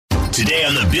Today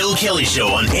on The Bill Kelly Show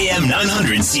on AM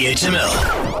 900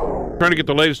 CHML. Trying to get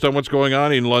the latest on what's going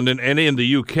on in London and in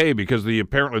the UK because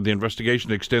apparently the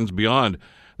investigation extends beyond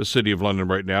the City of London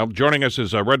right now. Joining us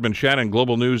is Redmond Shannon,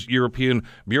 Global News European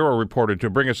Bureau reporter, to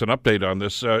bring us an update on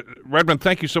this. Redmond,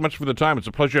 thank you so much for the time. It's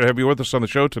a pleasure to have you with us on the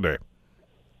show today.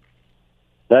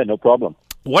 No problem.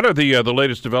 What are the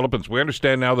latest developments? We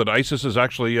understand now that ISIS has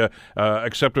actually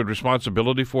accepted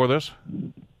responsibility for this.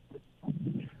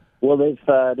 Well,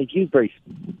 they've used very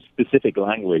specific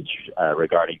language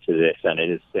regarding to this, and it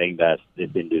is saying that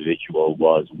this individual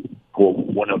was, quote,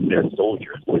 one of their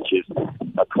soldiers, which is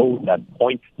a code that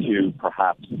points to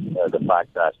perhaps the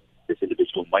fact that this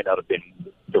individual might not have been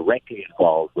directly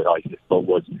involved with ISIS, but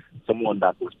was someone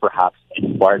that was perhaps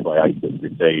inspired by ISIS.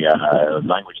 It's a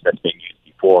language that's been used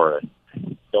before,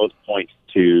 and those point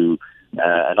to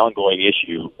an ongoing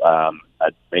issue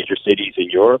at major cities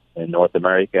in Europe and North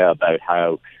America about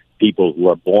how people who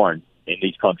are born in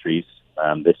these countries,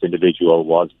 this individual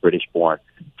was British-born,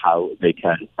 how they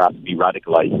can perhaps be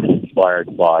radicalized and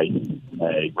inspired by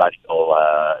a radical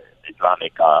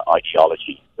Islamic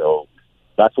ideology. So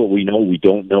that's what we know. We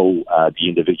don't know the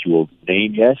individual's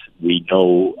name yet. We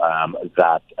know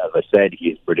that, as I said, he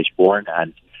is British-born,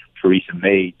 and Theresa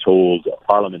May told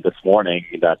Parliament this morning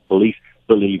that police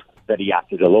believe that he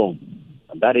acted alone.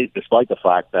 And that is despite the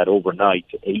fact that overnight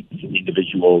 8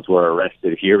 individuals were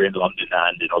arrested here in London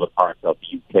and in other parts of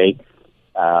the UK.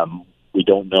 We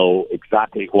don't know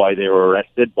exactly why they were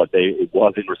arrested, but it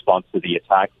was in response to the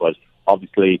attack. But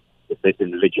obviously, if this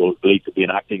individual is believed to be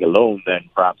acting alone, then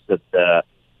perhaps that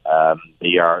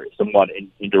they are somewhat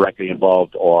indirectly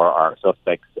involved or are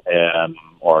suspects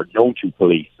or known to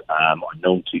police or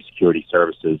known to security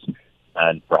services,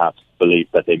 and perhaps believe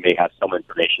that they may have some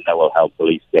information that will help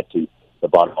police get to the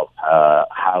bottom of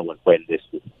how and when this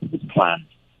was planned.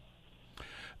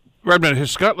 Redmond,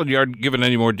 has Scotland Yard given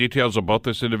any more details about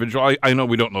this individual? I know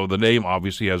we don't know the name,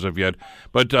 obviously, as of yet,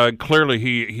 but clearly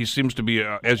he seems to be,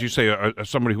 as you say,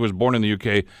 somebody who was born in the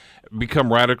UK, become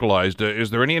radicalized. Is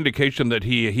there any indication that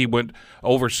he went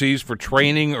overseas for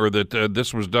training, or that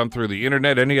this was done through the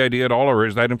internet? Any idea at all, or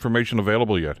is that information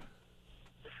available yet?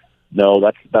 No,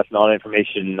 that's not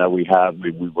information that we have.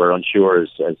 We were unsure as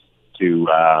to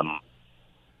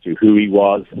who he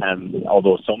was, and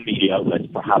although some media outlets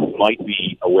perhaps might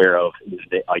be aware of his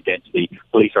identity,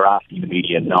 police are asking the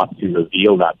media not to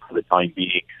reveal that for the time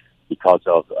being because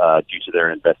of due to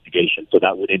their investigation. So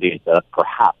that would indicate that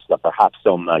perhaps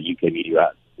some UK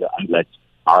media outlets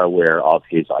are aware of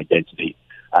his identity.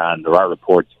 And there are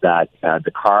reports that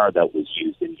the car that was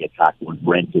used in the attack was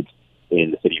rented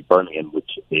in the city of Birmingham,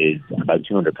 which is about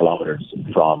 200 kilometres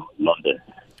from London.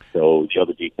 So the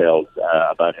other details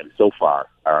about him so far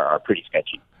are pretty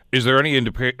sketchy. Is there any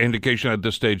indication at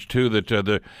this stage, too,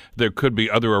 that there could be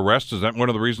other arrests? Is that one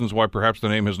of the reasons why perhaps the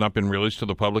name has not been released to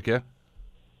the public yet?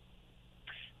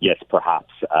 Yes,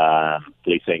 perhaps.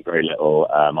 Police saying very little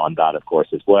on that, of course,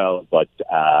 as well. But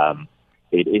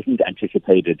it isn't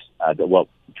anticipated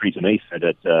Theresa May said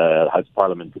at House of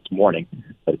Parliament this morning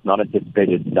that it's not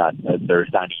anticipated that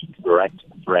there's any direct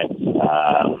threat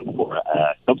for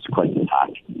a subsequent attack.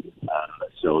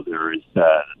 So there is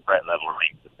the threat level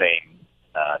remains the same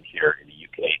here in the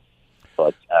UK,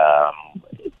 but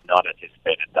it's not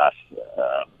anticipated that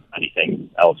anything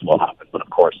else will happen. But of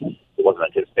course, it wasn't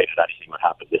anticipated anything would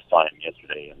happen this time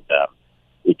yesterday, and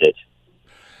it did.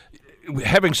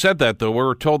 Having said that, though,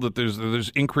 we're told that there's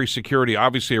increased security,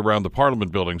 obviously, around the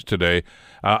Parliament buildings today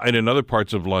and in other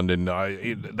parts of London.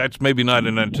 That's maybe not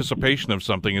in anticipation of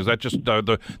something. Is that just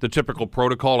the typical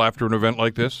protocol after an event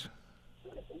like this?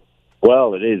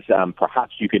 Well, it is.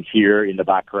 Perhaps you can hear in the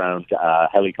background a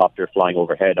helicopter flying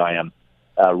overhead. I am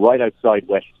right outside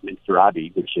Westminster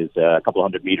Abbey, which is a couple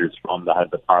hundred metres from the House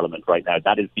of Parliament right now.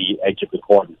 That is the edge of the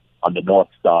cordon on the north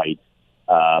side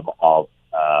of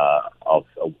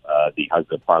the House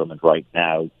of Parliament right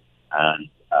now, and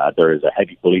there is a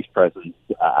heavy police presence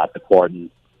at the cordon,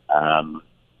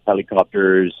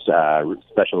 helicopters,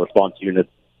 special response units.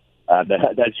 As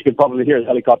you can probably hear, the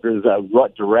helicopters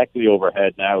directly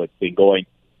overhead now. It's been going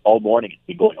all morning. It's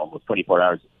been going almost 24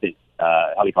 hours.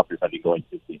 Helicopters have been going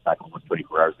since the attack almost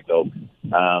 24 hours ago.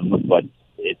 But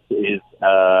it is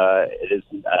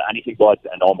anything but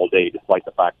a normal day, despite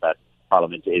the fact that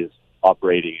Parliament is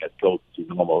operating as close to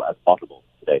normal as possible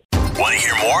today. Want to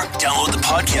hear more? Download the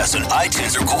podcast on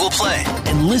iTunes or Google Play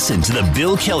and listen to The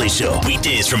Bill Kelly Show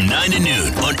weekdays from 9 to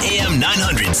noon on AM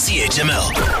 900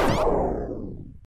 CHML.